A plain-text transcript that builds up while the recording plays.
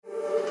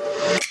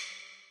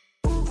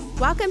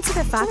Welcome to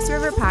the Fox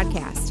River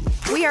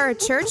Podcast. We are a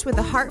church with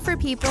a heart for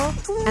people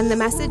and the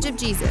message of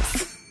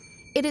Jesus.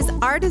 It is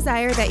our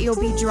desire that you'll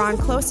be drawn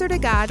closer to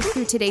God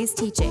through today's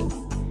teaching.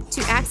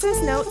 To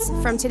access notes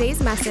from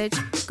today's message,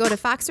 go to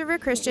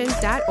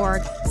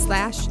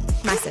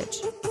foxriverchristian.org/message.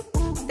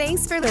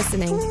 Thanks for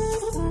listening.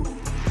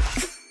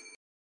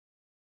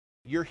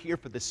 You're here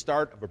for the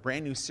start of a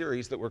brand new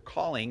series that we're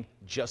calling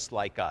Just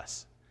Like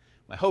Us.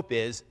 My hope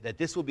is that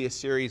this will be a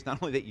series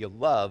not only that you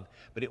love,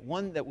 but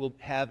one that will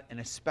have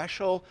a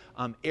special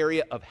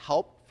area of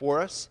help for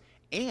us,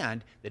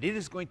 and that it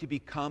is going to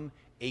become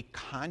a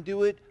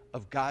conduit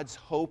of God's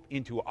hope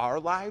into our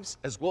lives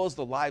as well as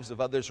the lives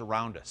of others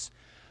around us.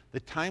 The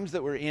times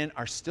that we're in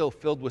are still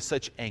filled with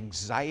such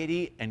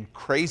anxiety and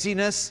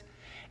craziness,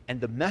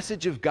 and the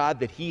message of God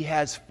that He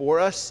has for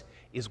us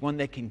is one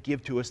that can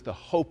give to us the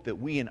hope that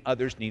we and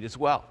others need as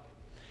well.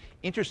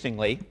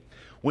 Interestingly,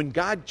 when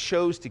God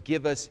chose to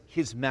give us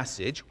His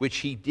message, which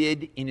He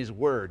did in His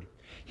Word,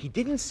 He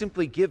didn't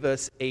simply give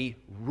us a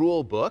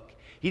rule book.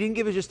 He didn't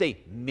give us just a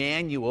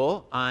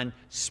manual on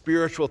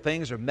spiritual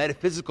things or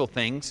metaphysical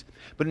things,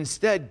 but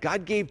instead,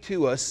 God gave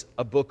to us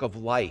a book of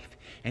life.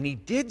 And He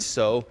did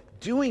so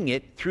doing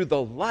it through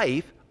the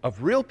life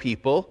of real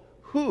people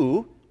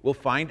who we'll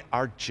find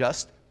are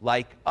just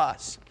like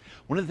us.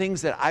 One of the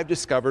things that I've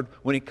discovered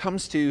when it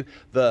comes to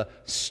the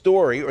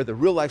story or the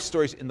real life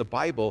stories in the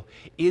Bible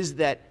is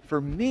that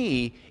for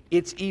me,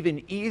 it's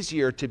even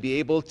easier to be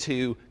able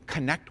to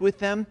connect with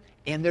them,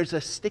 and there's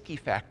a sticky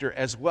factor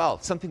as well,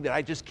 something that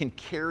I just can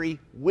carry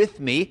with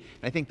me,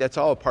 and I think that's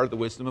all a part of the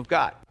wisdom of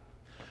God.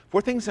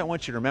 4 things I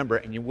want you to remember,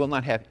 and you will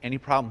not have any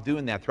problem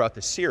doing that throughout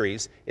the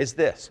series, is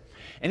this.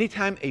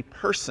 Anytime a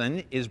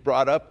person is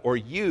brought up or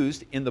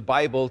used in the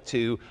Bible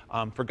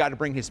for God to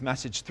bring His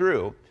message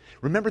through,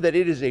 remember that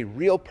it is a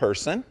real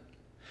person.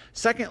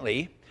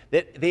 Secondly,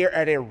 that they are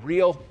at a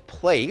real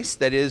place,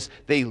 that is,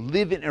 they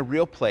live in a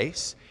real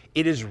place.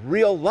 It is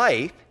real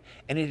life,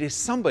 and it is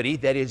somebody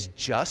that is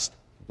just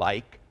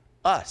like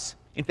us.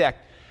 In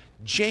fact,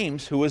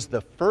 James, who was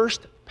the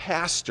first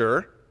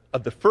pastor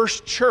of the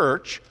first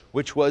church,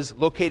 which was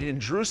located in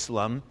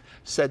Jerusalem,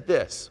 said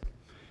this.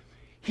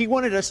 He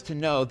wanted us to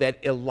know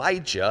that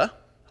Elijah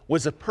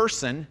was a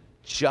person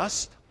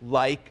just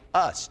like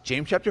us.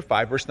 James chapter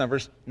 5, verse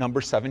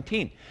number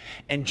 17.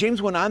 And James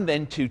went on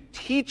then to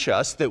teach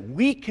us that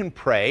we can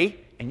pray,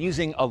 and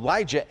using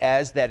Elijah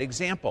as that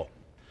example.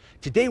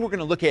 Today we're going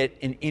to look at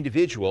an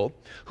individual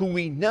who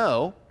we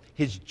know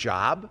his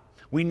job,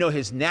 we know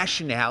his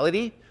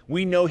nationality,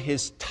 we know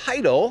his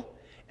title,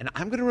 and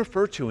I'm going to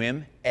refer to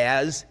him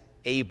as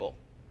Abel.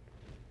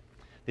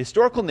 The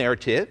historical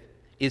narrative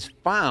is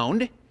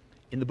found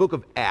in the book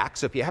of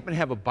Acts. So if you happen to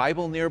have a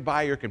Bible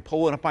nearby or can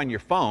pull it up on your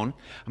phone,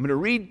 I'm going to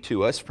read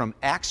to us from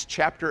Acts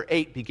chapter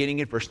 8, beginning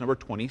at verse number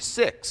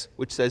 26,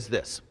 which says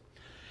this.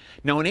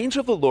 Now an angel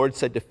of the Lord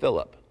said to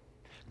Philip,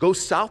 go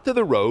south of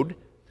the road,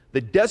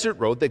 the desert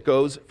road that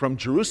goes from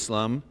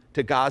Jerusalem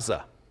to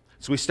Gaza.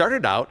 So he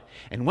started out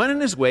and went on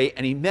his way,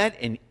 and he met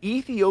an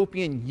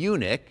Ethiopian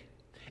eunuch,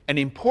 an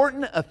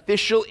important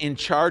official in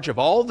charge of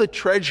all the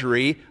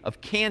treasury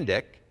of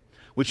Candace,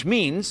 which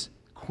means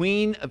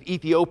Queen of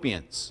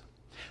Ethiopians.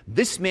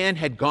 This man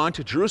had gone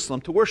to Jerusalem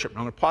to worship.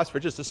 Now I'm going to pause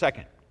for just a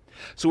second.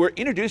 So we're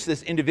introduced to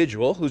this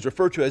individual who's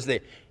referred to as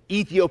the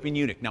Ethiopian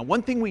eunuch. Now,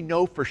 one thing we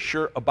know for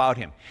sure about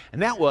him,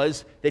 and that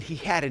was that he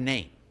had a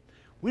name.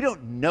 We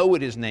don't know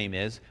what his name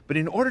is, but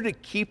in order to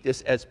keep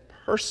this as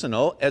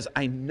personal as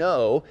I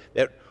know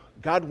that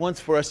God wants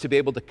for us to be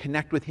able to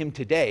connect with Him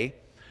today,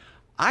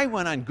 I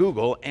went on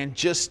Google and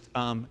just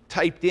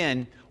typed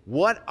in,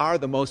 what are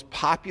the most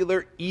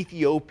popular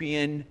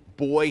Ethiopian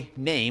boy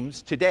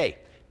names today?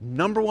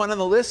 Number 1 on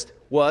the list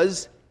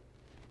was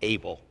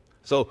Abel.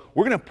 So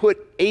we're going to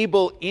put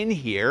Abel in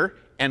here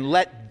and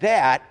let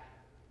that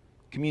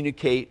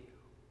communicate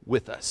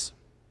with us.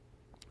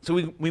 So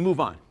we move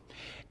on.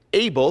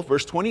 Abel,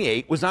 verse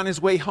 28, was on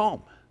his way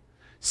home,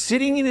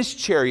 sitting in his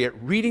chariot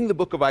reading the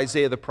book of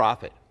Isaiah the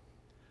prophet.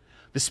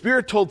 The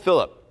Spirit told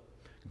Philip,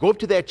 go up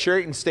to that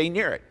chariot and stay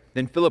near it.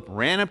 Then Philip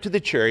ran up to the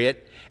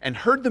chariot and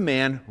heard the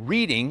man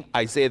reading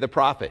Isaiah the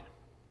prophet.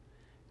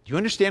 Do you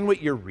understand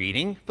what you're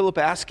reading? Philip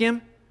asked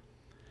him.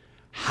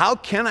 How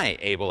can I,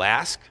 Abel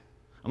asked,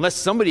 unless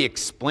somebody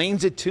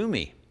explains it to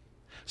me?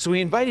 So he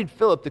invited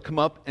Philip to come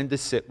up and to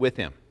sit with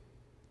him.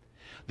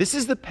 This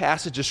is the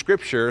passage of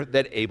Scripture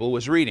that Abel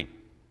was reading.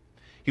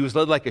 He was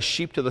led like a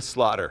sheep to the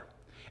slaughter,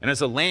 and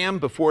as a lamb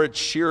before its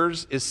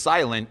shearers is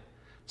silent,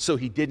 so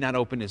he did not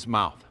open his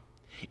mouth.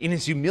 In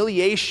his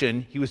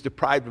humiliation, he was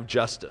deprived of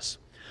justice.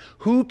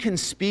 Who can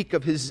speak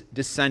of his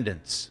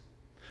descendants?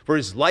 For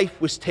his life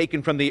was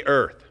taken from the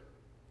earth.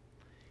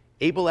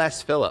 Abel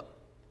asked Philip,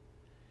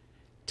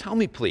 tell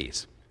me,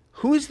 please,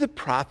 who is the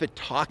prophet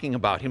talking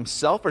about,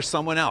 himself or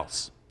someone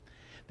else?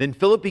 Then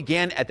Philip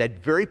began at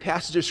that very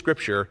passage of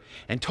Scripture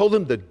and told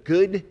him the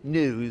good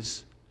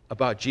news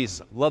about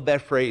Jesus. I love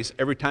that phrase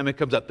every time it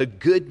comes up, the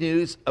good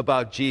news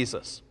about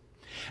Jesus.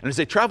 And as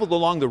they traveled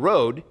along the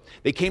road,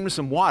 they came to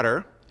some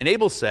water, and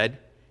Abel said,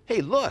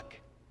 hey, look,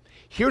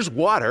 here's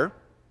water.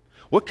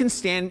 What can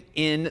stand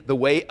in the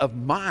way of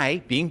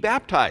my being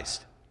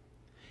baptized?"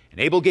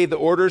 And Abel gave the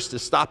orders to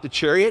stop the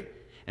chariot,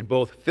 and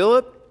both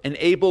Philip and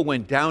Abel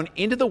went down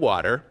into the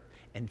water,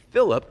 and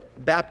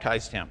Philip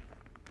baptized him.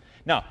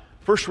 Now,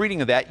 first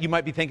reading of that, you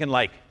might be thinking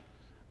like,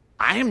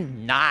 I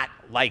am not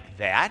like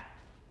that.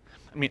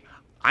 I mean,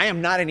 I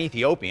am not an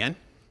Ethiopian.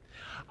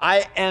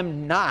 I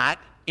am not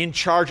in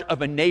charge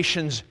of a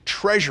nation's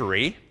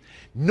treasury,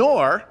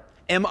 nor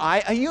am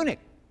I a eunuch.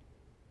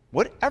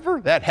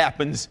 Whatever that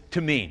happens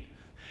to mean.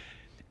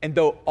 And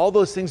though all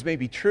those things may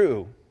be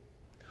true,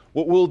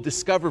 what we'll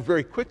discover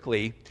very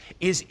quickly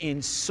is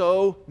in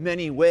so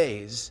many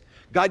ways,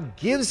 God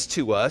gives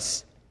to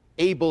us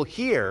Abel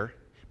here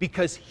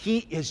because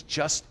he is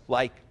just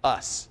like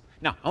us.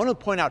 Now, I want to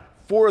point out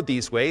 4 of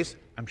these ways.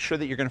 I'm sure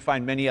that you're going to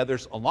find many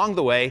others along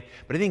the way,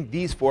 but I think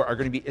these 4 are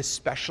going to be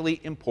especially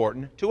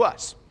important to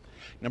us.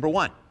 Number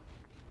 1,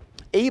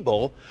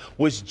 Abel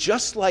was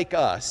just like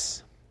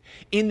us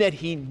in that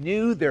he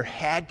knew there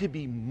had to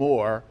be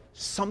more,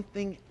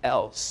 something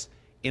else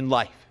in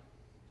life.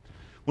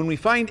 When we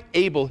find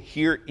Abel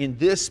here in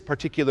this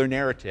particular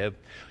narrative,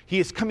 he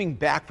is coming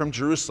back from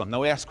Jerusalem.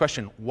 Now we ask the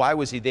question, why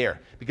was he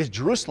there? Because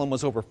Jerusalem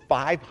was over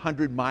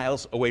 500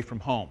 miles away from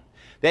home.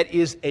 That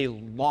is a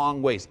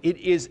long ways. It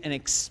is an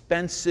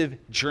expensive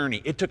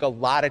journey. It took a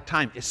lot of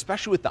time,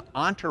 especially with the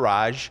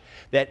entourage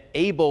that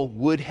Abel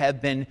would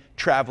have been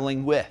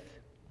traveling with.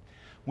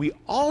 We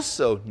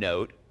also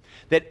note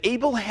that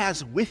Abel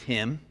has with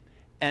him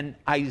an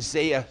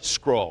Isaiah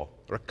scroll,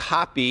 or a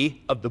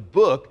copy of the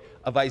book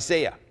of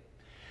Isaiah.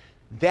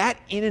 That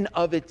in and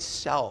of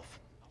itself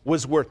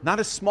was worth not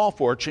a small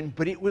fortune,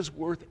 but it was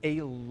worth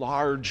a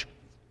large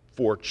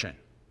fortune.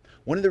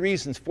 One of the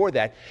reasons for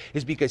that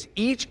is because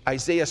each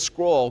Isaiah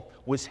scroll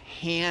was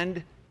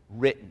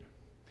handwritten.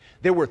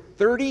 There were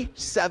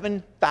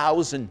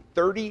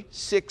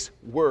 37,036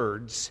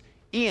 words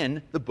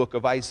in the book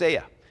of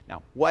Isaiah.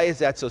 Now, why is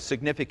that so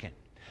significant?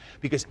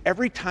 Because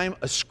every time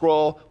a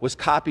scroll was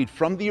copied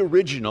from the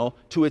original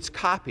to its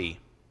copy,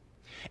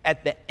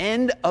 at the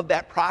end of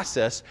that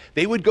process,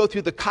 they would go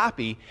through the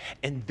copy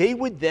and they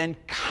would then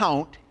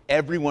count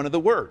every one of the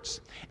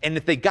words. And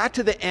if they got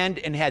to the end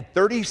and had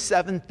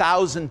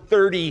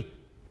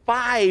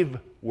 37,035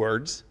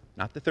 words,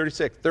 not the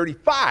 36,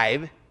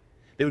 35,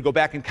 they would go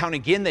back and count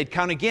again, they'd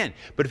count again.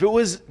 But if it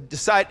was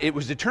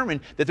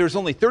determined that there was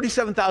only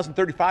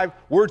 37,035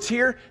 words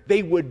here,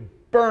 they would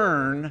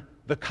burn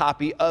the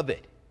copy of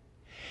it.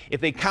 If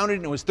they counted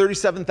and it was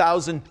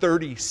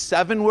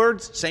 37,037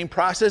 words, same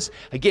process.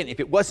 Again, if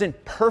it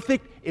wasn't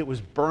perfect, it was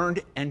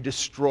burned and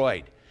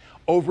destroyed.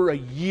 Over a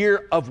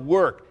year of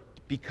work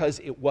because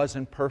it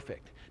wasn't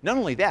perfect. Not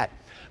only that,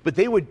 but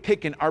they would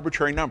pick an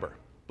arbitrary number,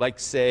 like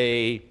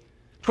say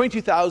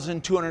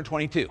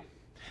 22,222.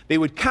 They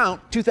would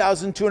count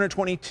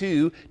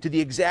 2,222 to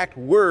the exact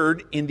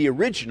word in the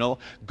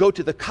original, go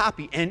to the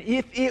copy, and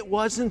if it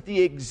wasn't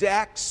the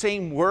exact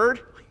same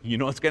word, you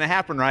know what's going to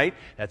happen, right?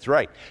 That's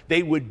right.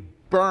 They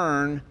would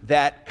burn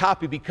that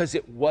copy because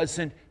it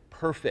wasn't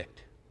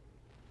perfect.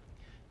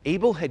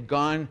 Abel had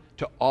gone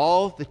to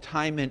all the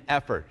time and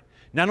effort,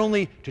 not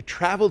only to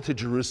travel to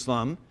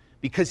Jerusalem,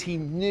 because he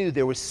knew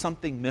there was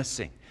something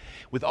missing.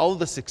 With all of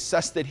the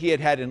success that he had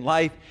had in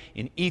life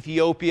in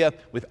Ethiopia,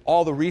 with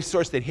all the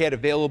resource that he had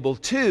available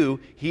too,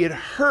 he had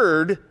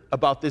heard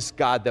about this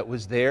God that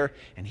was there,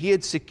 and he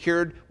had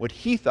secured what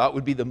he thought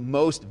would be the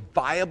most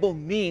viable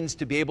means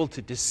to be able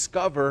to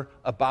discover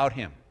about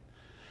him.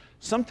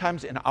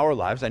 Sometimes in our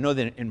lives, I know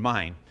that in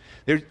mine,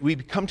 we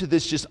come to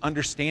this just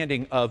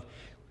understanding of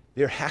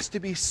there has to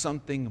be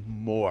something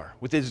more.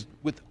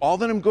 With all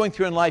that I'm going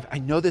through in life, I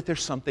know that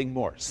there's something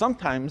more.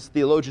 Sometimes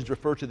theologians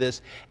refer to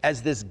this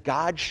as this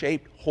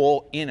God-shaped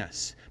hole in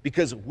us.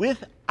 Because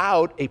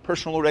without a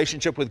personal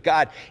relationship with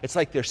God, it's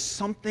like there's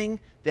something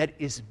that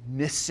is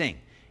missing.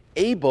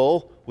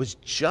 Abel was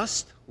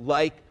just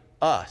like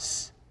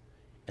us.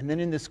 And then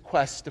in this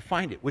quest to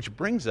find it, which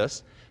brings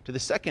us to the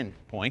second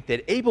point,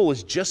 that Abel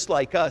was just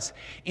like us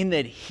in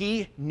that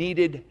he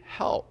needed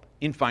help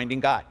in finding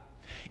God.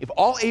 If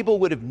all Abel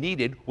would have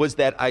needed was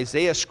that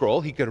Isaiah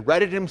scroll, he could have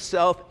read it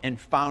himself and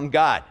found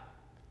God.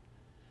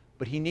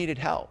 But he needed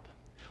help,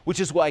 which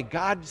is why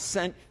God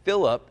sent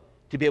Philip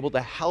to be able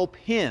to help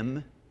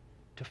him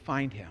to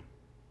find him.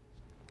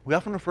 We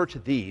often refer to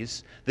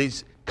these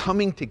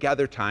coming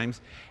together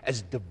times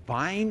as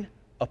divine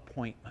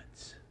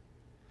appointments.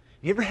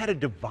 You ever had a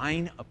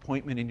divine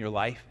appointment in your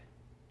life?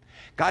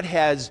 God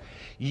has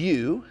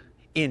you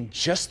in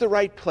just the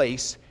right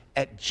place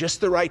at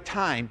just the right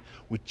time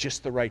with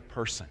just the right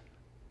person.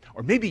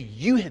 Or maybe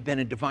you have been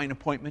a divine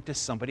appointment to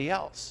somebody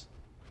else.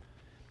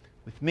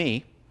 With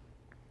me,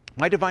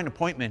 my divine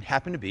appointment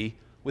happened to be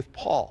with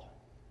Paul.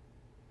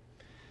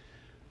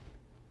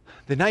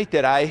 The night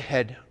that I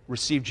had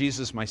received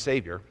Jesus, my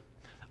Savior,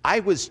 I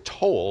was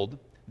told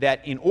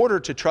that in order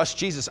to trust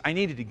Jesus, I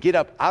needed to get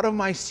up out of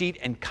my seat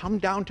and come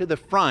down to the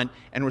front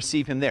and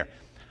receive him there.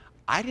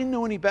 I didn't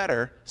know any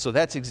better, so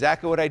that's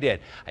exactly what I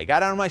did. I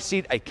got out of my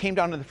seat, I came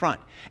down to the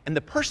front. And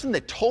the person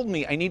that told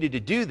me I needed to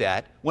do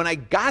that, when I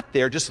got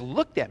there, just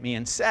looked at me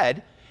and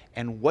said,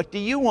 "And what do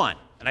you want?"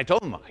 And I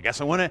told him, "I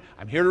guess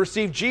I'm here to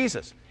receive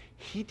Jesus."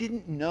 He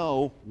didn't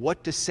know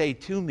what to say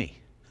to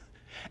me.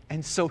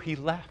 And so he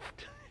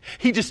left.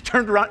 He just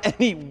turned around and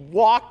he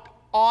walked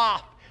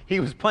off.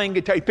 He was playing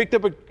guitar. He picked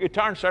up a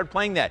guitar and started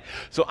playing that.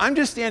 So I'm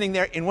just standing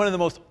there in one of the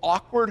most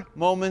awkward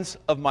moments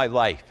of my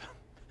life.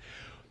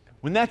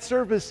 When that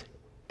service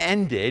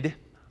ended,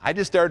 I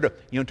just started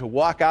to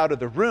walk out of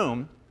the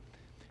room,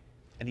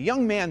 and a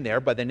young man there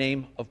by the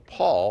name of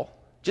Paul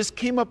just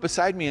came up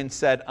beside me and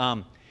said,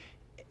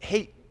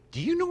 "Hey,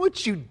 do you know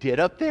what you did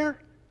up there?"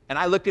 And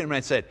I looked at him and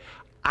I said,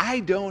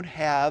 "I don't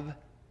have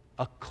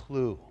a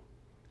clue."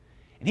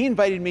 And he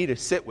invited me to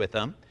sit with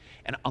him,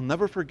 and I'll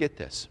never forget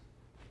this.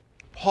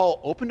 Paul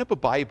opened up a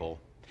Bible,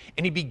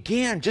 and he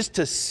began just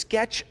to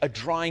sketch a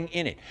drawing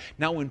in it.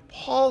 Now, when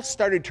Paul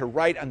started to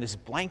write on this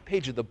blank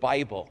page of the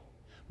Bible,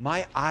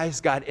 my eyes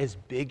got as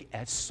big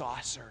as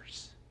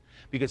saucers,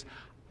 because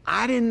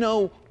I didn't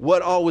know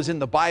what all was in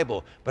the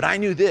Bible, but I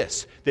knew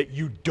this, that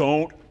you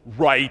don't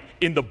write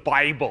in the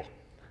Bible.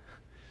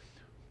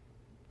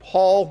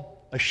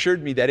 Paul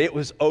assured me that it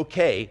was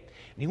okay,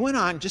 and he went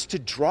on just to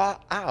draw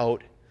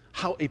out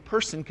how a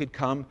person could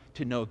come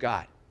to know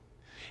God.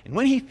 And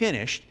when he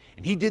finished,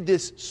 and he did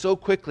this so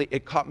quickly,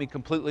 it caught me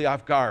completely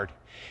off guard.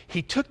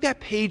 He took that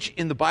page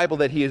in the Bible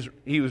that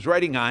he was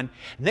writing on.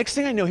 Next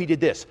thing I know, he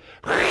did this.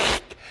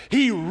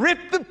 He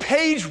ripped the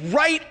page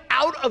right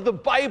out of the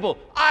Bible.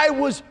 I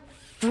was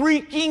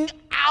freaking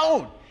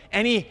out.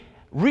 And he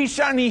reached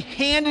out and he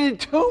handed it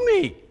to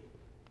me.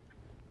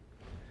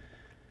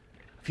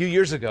 A few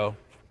years ago,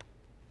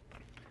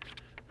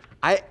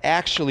 I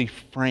actually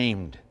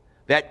framed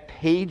that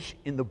page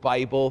in the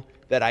Bible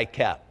that I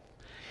kept.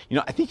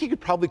 I think you could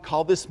probably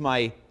call this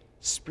my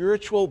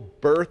spiritual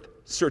birth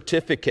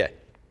certificate.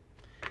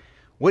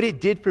 What it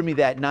did for me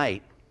that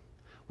night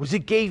was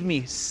it gave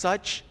me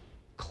such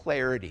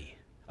clarity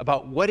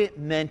about what it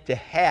meant to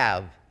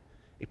have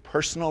a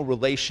personal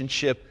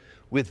relationship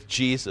with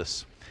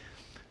Jesus.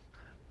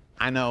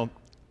 I know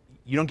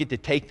you don't get to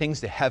take things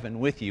to heaven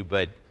with you,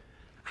 but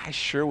I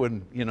sure would,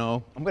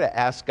 I'm going to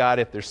ask God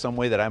if there's some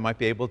way that I might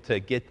be able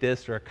to get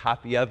this or a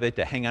copy of it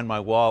to hang on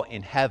my wall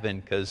in heaven,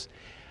 because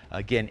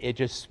again, it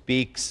just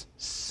speaks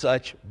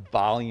such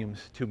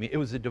volumes to me. It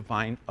was a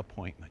divine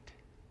appointment.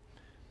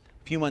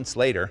 A few months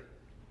later,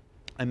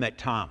 I met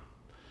Tom.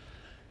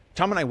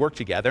 Tom and I worked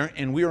together,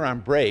 and we were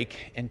on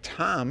break, and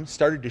Tom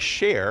started to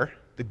share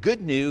the good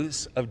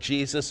news of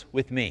Jesus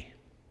with me.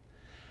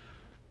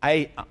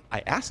 I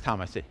asked Tom,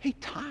 I said, "Hey,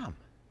 Tom,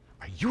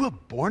 are you a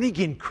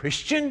born-again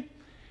Christian?"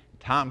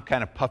 Tom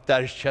kind of puffed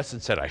out his chest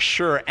and said, "I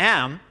sure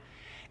am."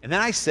 And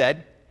then I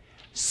said,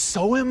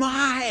 "So am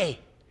I."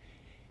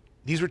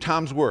 These were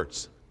Tom's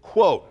words,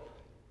 quote,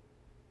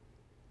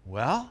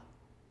 "Well,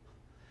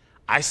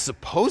 I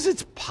suppose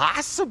it's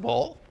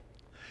possible."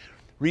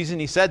 Reason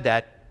he said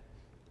that,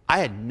 I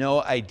had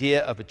no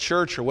idea of a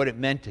church or what it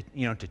meant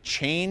to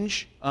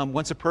change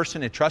once a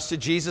person had trusted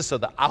Jesus, so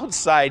the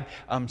outside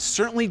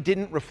certainly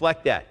didn't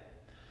reflect that.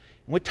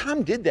 And what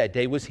Tom did that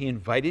day was he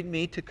invited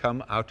me to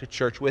come out to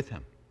church with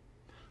him.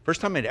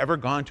 First time I'd ever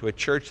gone to a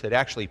church that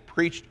actually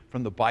preached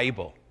from the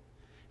Bible.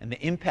 And the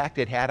impact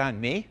it had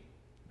on me,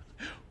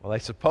 well, I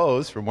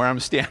suppose from where I'm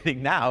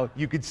standing now,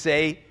 you could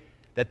say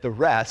that the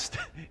rest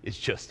is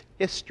just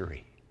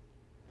history.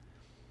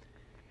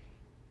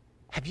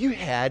 Have you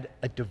had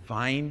a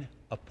divine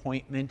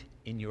appointment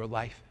in your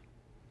life?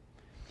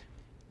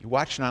 You're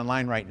watching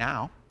online right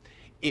now.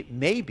 It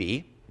may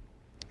be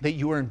that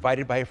you were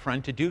invited by a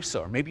friend to do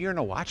so, or maybe you're in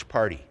a watch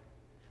party.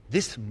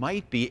 This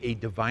might be a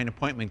divine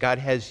appointment. God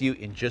has you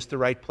in just the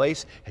right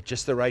place, at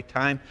just the right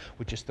time,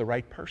 with just the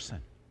right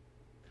person.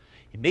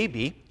 It may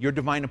be your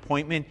divine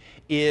appointment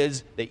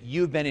is that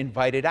you've been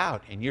invited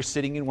out and you're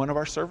sitting in one of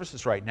our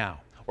services right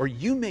now. Or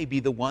you may be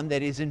the one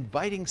that is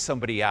inviting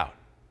somebody out.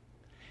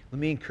 Let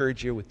me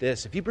encourage you with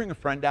this. If you bring a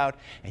friend out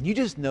and you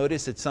just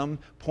notice at some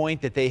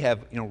point that they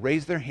have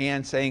raised their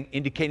hand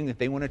indicating that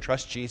they want to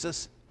trust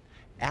Jesus,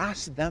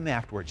 ask them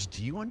afterwards,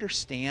 do you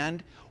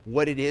understand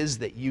what it is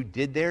that you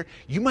did there?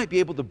 You might be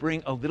able to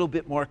bring a little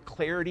bit more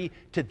clarity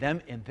to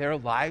them in their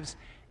lives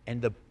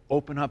and to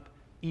open up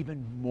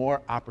even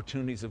more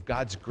opportunities of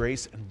God's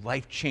grace and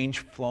life change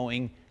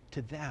flowing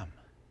to them.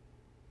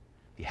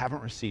 If you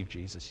haven't received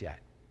Jesus yet,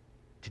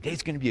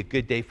 today's going to be a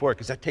good day for it,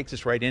 because that takes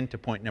us right into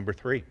point number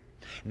 3.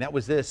 And that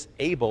was this: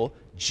 Abel,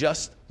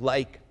 just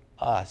like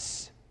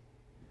us,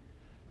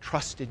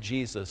 trusted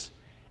Jesus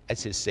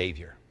as his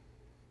Savior.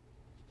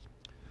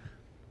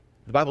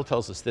 The Bible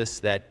tells us this,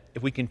 that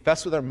if we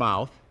confess with our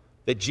mouth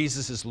that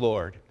Jesus is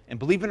Lord and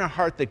believe in our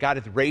heart that God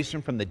hath raised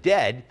him from the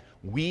dead,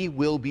 we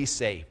will be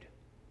saved.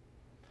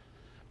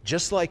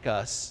 Just like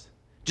us,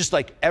 just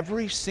like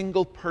every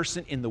single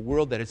person in the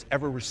world that has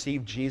ever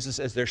received Jesus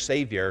as their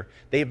Savior,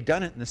 they have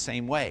done it in the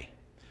same way.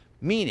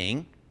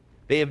 Meaning,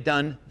 they have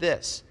done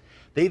this.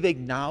 They've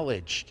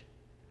acknowledged,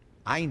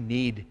 I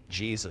need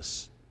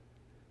Jesus.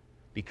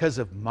 because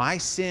of my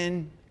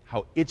sin,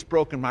 how it's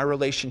broken my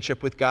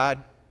relationship with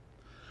God,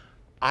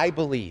 I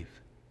believe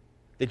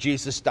that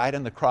Jesus died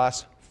on the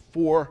cross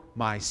for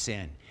my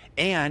sin,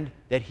 and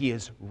that he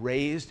is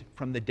raised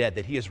from the dead,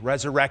 that he is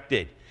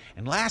resurrected.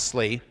 And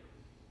lastly,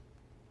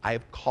 I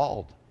have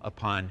called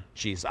upon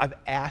Jesus. I've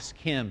asked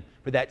him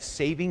for that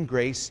saving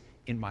grace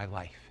in my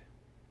life.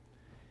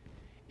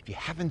 If you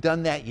haven't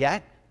done that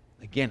yet,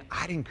 again,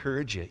 I'd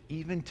encourage you,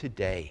 even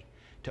today,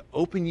 to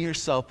open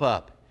yourself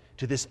up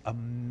to this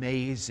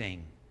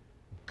amazing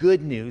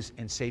good news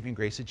and saving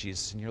grace of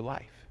Jesus in your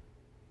life.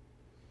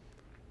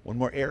 One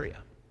more area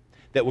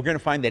that we're going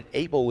to find that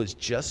Abel was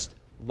just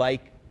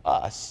like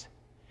us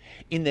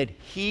in that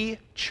he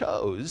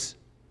chose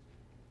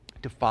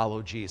to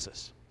follow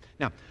Jesus.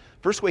 Now,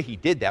 first way he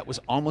did that was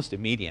almost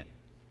immediate.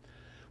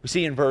 We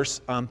see in verse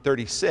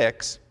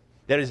 36,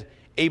 that is,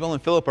 Abel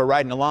and Philip are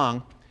riding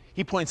along.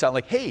 He points out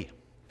like, hey,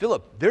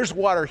 Philip, there's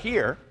water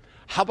here.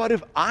 How about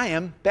if I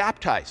am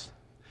baptized?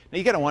 Now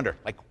you got to wonder,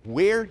 like,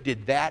 where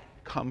did that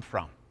come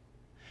from?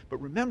 But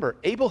remember,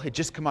 Abel had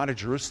just come out of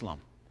Jerusalem,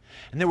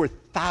 and there were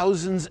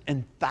thousands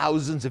and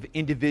thousands of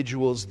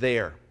individuals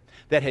there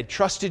that had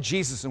trusted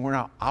Jesus and were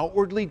now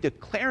outwardly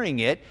declaring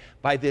it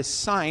by this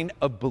sign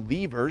of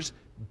believers'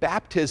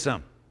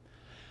 baptism.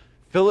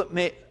 Philip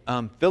may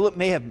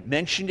have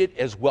mentioned it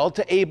as well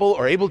to Abel,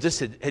 or Abel just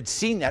had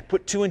seen that,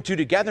 put two and two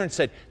together and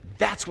said,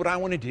 that's what I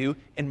want to do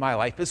in my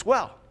life as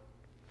well.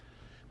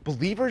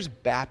 Believers'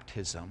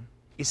 baptism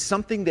is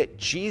something that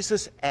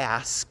Jesus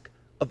asked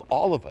of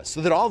all of us,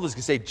 so that all of us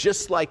can say,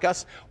 just like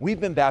us, we've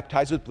been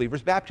baptized with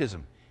believers'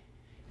 baptism.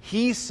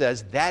 He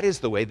says that is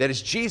the way, that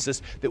is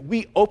Jesus, that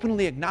we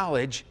openly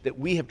acknowledge that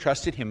we have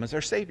trusted him as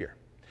our Savior.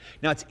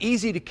 Now, it's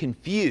easy to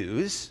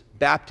confuse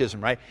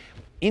baptism, right?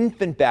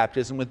 Infant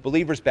baptism with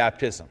believers'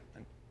 baptism.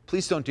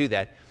 Please don't do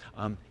that.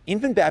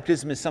 Infant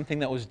baptism is something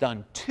that was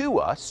done to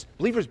us.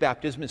 Believers'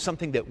 baptism is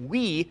something that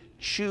we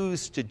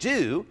choose to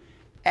do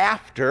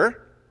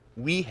after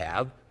we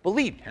have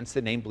believed, hence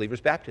the name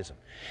believers' baptism.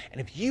 And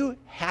if you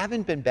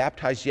haven't been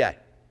baptized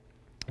yet,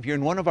 if you're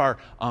in one of our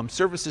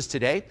services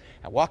today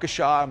at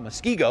Waukesha,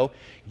 Muskego,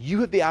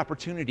 you have the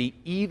opportunity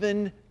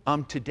even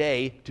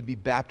today to be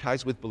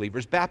baptized with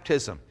believers'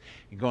 baptism.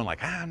 You're going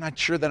like, I'm not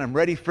sure that I'm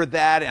ready for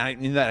that,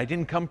 and that I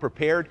didn't come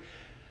prepared.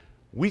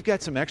 We've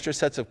got some extra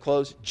sets of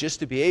clothes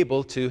just to be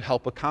able to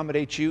help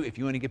accommodate you. If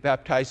you want to get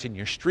baptized in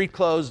your street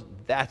clothes,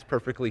 that's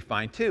perfectly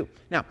fine too.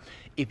 Now,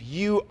 if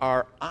you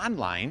are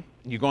online,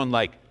 and you're going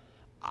like,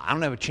 I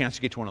don't have a chance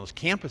to get to one of those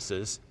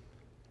campuses,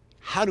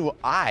 how do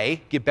I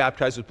get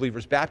baptized with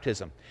believers'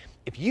 baptism?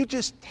 If you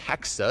just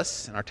text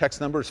us, and our text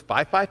number is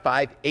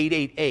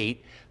 555-888,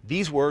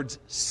 these words,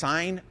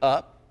 sign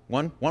up,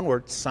 one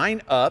word,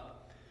 sign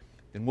up,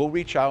 then we'll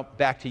reach out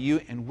back to you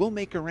and we'll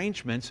make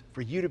arrangements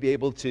for you to be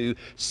able to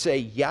say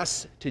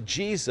yes to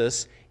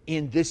Jesus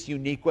in this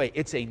unique way.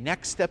 It's a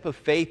next step of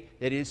faith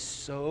that is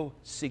so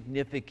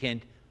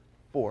significant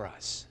for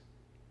us.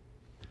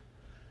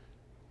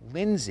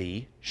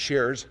 Lindsay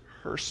shares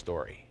her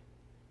story.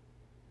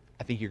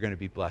 I think you're going to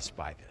be blessed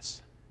by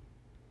this.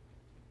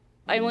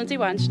 I'm Lindsay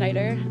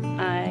Wanschneider.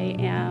 I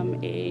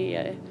am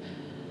a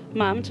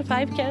mom to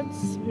 5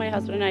 kids. My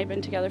husband and I have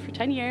been together for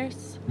 10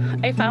 years.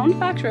 I found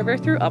Fox River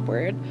through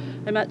Upward.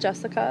 I met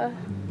Jessica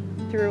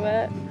through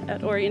it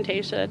at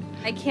orientation.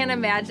 I can't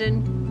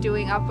imagine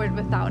doing Upward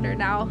without her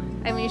now.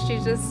 I mean,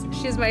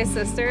 she's my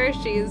sister.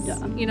 She's,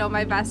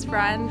 my best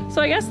friend.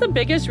 So I guess the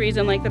biggest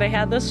reason that I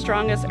had the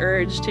strongest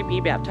urge to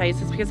be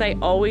baptized is because I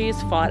always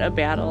fought a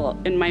battle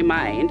in my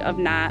mind of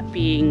not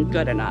being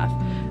good enough.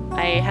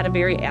 I had a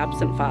very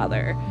absent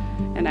father,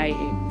 and I,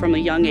 from a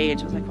young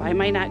age, was like, why am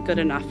I not good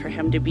enough for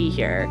him to be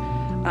here?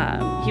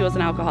 He was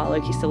an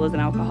alcoholic. He still is an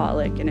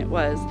alcoholic, and it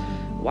was,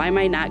 why am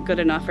I not good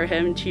enough for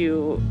him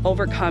to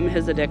overcome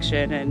his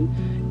addiction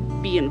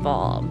and be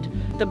involved?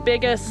 The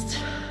biggest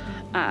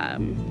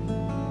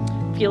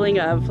feeling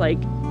of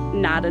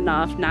not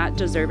enough, not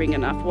deserving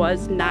enough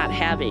was not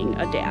having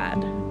a dad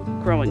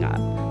growing up.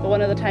 But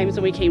one of the times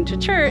when we came to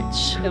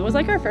church, it was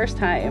my first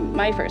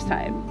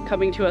time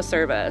coming to a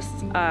service.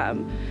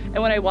 And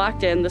when I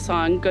walked in, the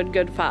song Good,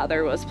 Good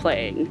Father was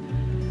playing.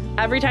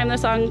 Every time the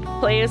song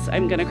plays,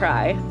 I'm gonna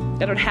cry.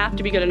 I don't have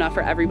to be good enough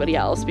for everybody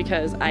else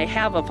because I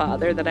have a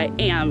father that I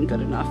am good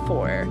enough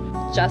for.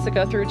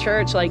 Jessica through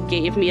church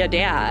gave me a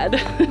dad.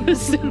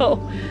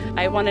 So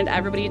I wanted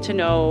everybody to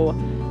know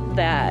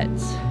that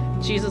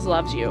Jesus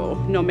loves you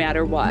no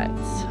matter what.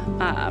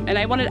 And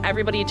I wanted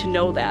everybody to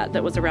know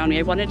that was around me.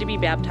 I wanted to be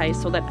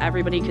baptized so that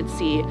everybody could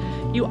see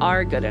you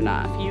are good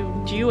enough.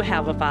 You do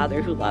have a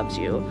father who loves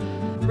you.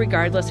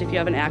 Regardless if you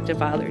have an active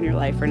father in your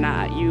life or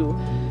not, you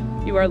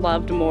are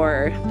loved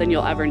more than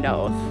you'll ever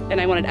know.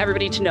 And I wanted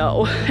everybody to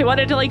know. I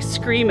wanted to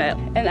scream it.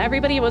 And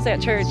everybody was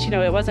at church,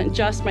 it wasn't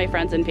just my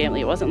friends and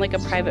family. It wasn't a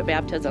private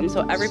baptism.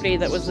 So everybody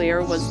that was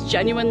there was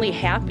genuinely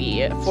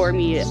happy for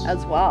me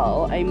as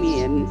well. I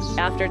mean,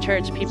 after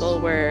church, people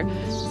were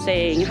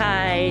saying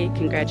hi,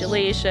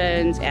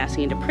 congratulations,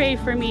 asking to pray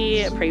for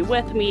me, pray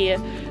with me.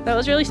 That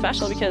was really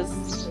special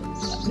because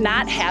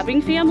not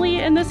having family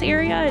in this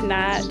area and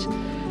not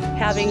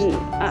having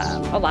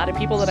a lot of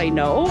people that I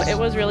know, it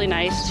was really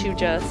nice to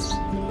just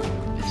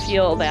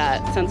feel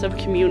that sense of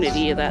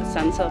community, that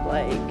sense of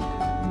like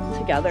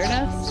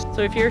togetherness.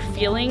 So if you're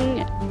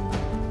feeling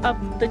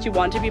that you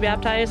want to be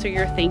baptized or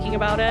you're thinking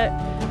about it,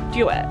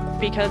 do it,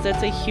 because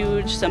it's a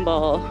huge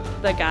symbol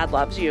that God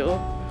loves you,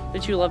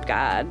 that you love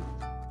God.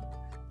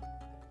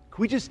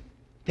 Can we just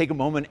take a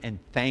moment and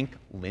thank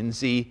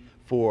Lindsay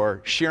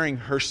for sharing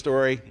her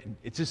story?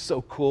 It's just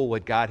so cool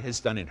what God has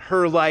done in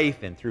her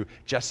life and through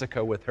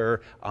Jessica with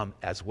her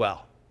as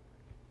well.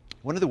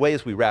 One of the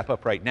ways we wrap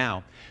up right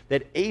now,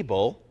 that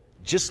Abel,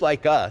 just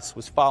like us,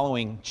 was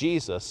following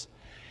Jesus,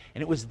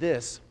 and it was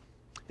this,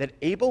 that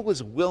Abel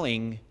was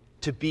willing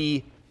to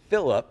be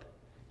Philip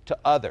to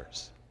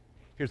others.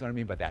 Here's what I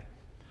mean by that.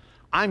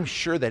 I'm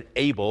sure that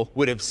Abel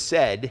would have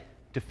said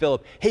to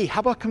Philip, hey, how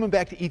about coming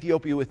back to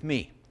Ethiopia with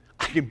me?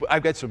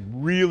 I've got some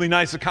really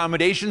nice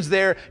accommodations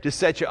there to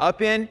set you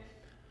up in.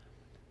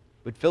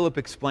 But Philip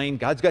explained,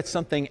 God's got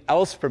something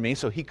else for me,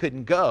 so he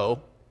couldn't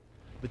go,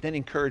 but then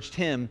encouraged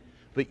him,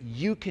 but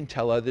you can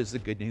tell others the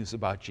good news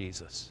about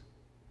Jesus.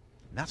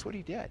 And that's what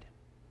he did.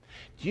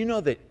 Do you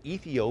know that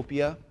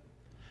Ethiopia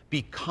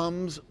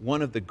becomes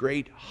one of the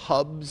great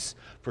hubs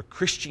for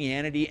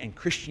Christianity, and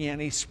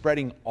Christianity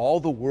spreading all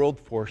the world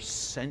for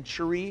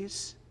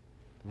centuries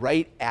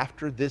right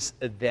after this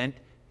event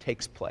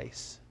takes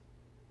place?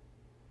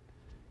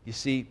 You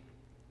see,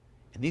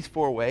 in these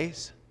 4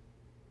 ways,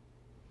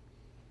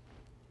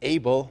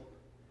 Abel,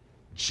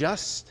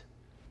 just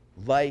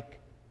like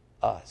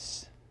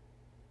us,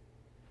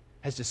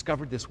 has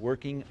discovered this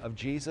working of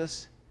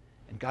Jesus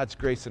and God's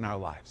grace in our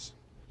lives.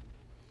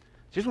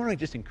 Here's what I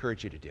just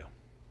encourage you to do.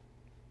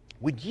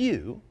 Would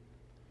you,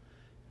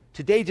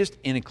 today, just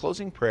in a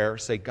closing prayer,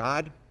 say,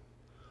 God,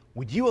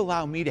 would you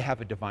allow me to have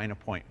a divine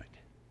appointment?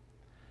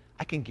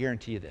 I can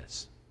guarantee you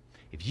this.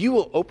 If you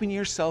will open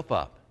yourself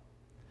up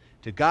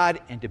to God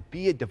and to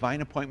be a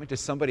divine appointment to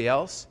somebody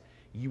else,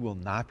 you will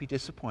not be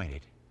disappointed.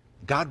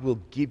 God will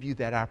give you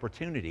that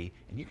opportunity,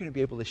 and you're going to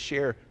be able to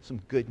share some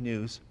good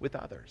news with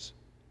others.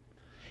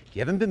 If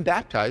you haven't been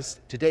baptized,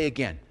 today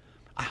again,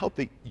 I hope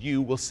that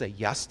you will say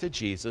yes to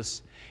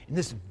Jesus in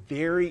this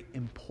very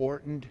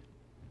important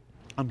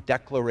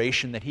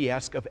declaration that he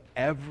asks of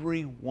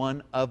every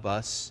one of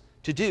us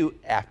to do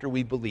after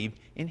we believe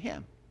in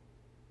him.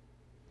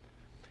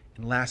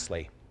 And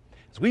lastly,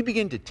 as we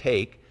begin to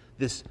take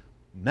this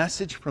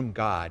message from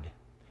God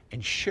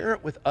and share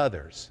it with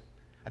others,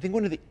 I think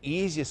one of the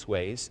easiest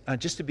ways,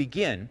 just to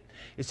begin,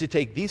 is to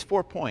take these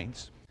 4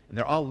 points, and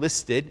they're all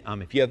listed.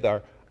 If you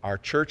have our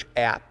church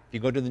app, if you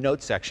go to the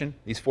notes section,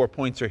 these 4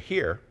 points are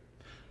here.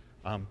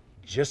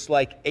 Just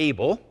like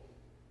Abel,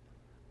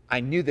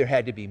 I knew there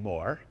had to be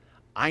more.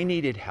 I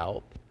needed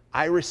help.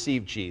 I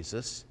received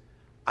Jesus.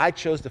 I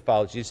chose to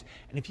follow Jesus.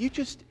 And if you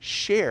just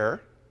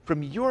share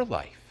from your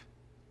life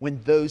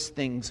when those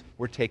things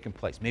were taking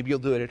place, maybe you'll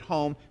do it at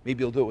home,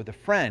 maybe you'll do it with a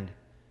friend,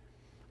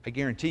 I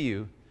guarantee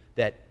you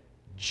that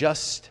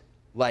just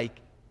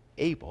like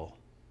Abel,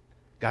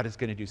 God is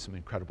going to do some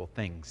incredible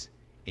things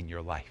in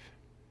your life.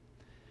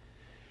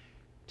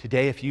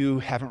 Today, if you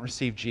haven't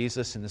received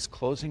Jesus, in this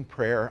closing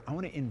prayer, I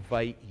want to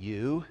invite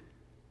you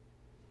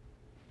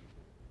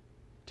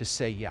to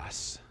say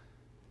yes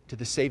to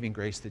the saving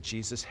grace that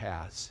Jesus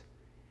has.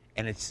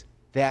 And it's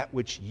that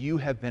which you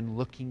have been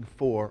looking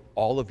for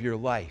all of your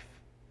life,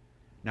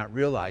 not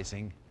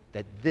realizing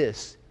that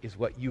this is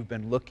what you've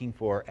been looking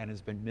for and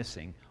has been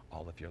missing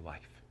all of your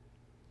life.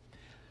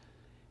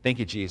 Thank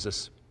you,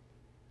 Jesus,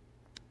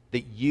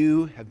 that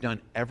you have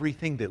done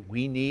everything that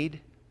we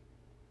need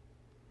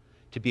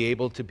to be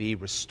able to be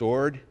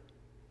restored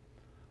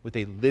with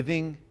a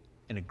living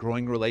and a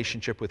growing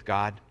relationship with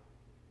God.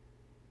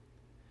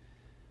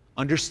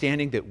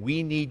 Understanding that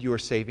we need your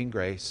saving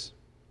grace.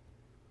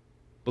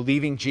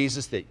 Believing,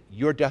 Jesus, that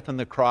your death on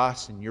the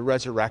cross and your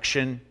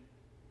resurrection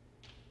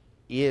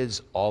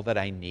is all that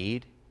I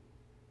need.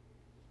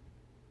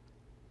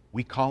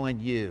 We call on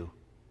you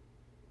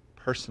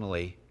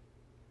personally,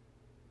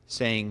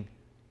 saying,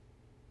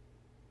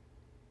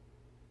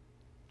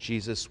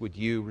 Jesus, would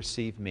you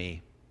receive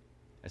me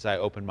as I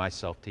open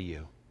myself to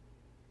you?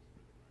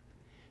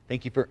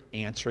 Thank you for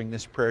answering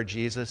this prayer,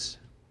 Jesus.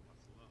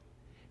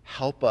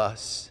 Help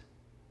us,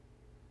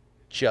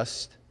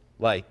 just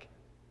like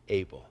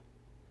Abel,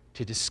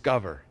 to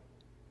discover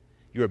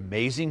your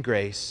amazing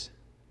grace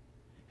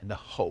and the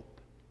hope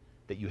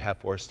that you have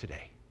for us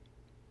today.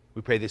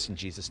 We pray this in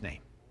Jesus' name.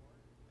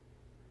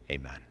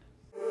 Amen.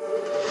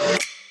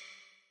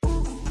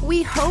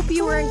 We hope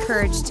you were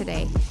encouraged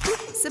today.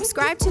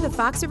 Subscribe to the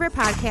Fox River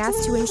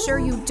Podcast to ensure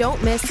you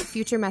don't miss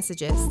future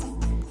messages.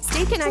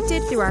 Stay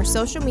connected through our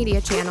social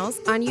media channels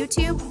on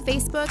YouTube,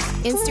 Facebook,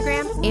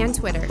 Instagram, and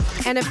Twitter.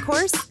 And of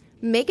course,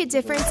 make a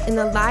difference in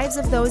the lives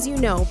of those you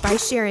know by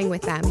sharing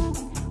with them.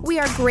 We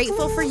are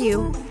grateful for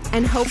you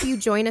and hope you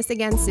join us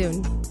again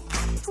soon.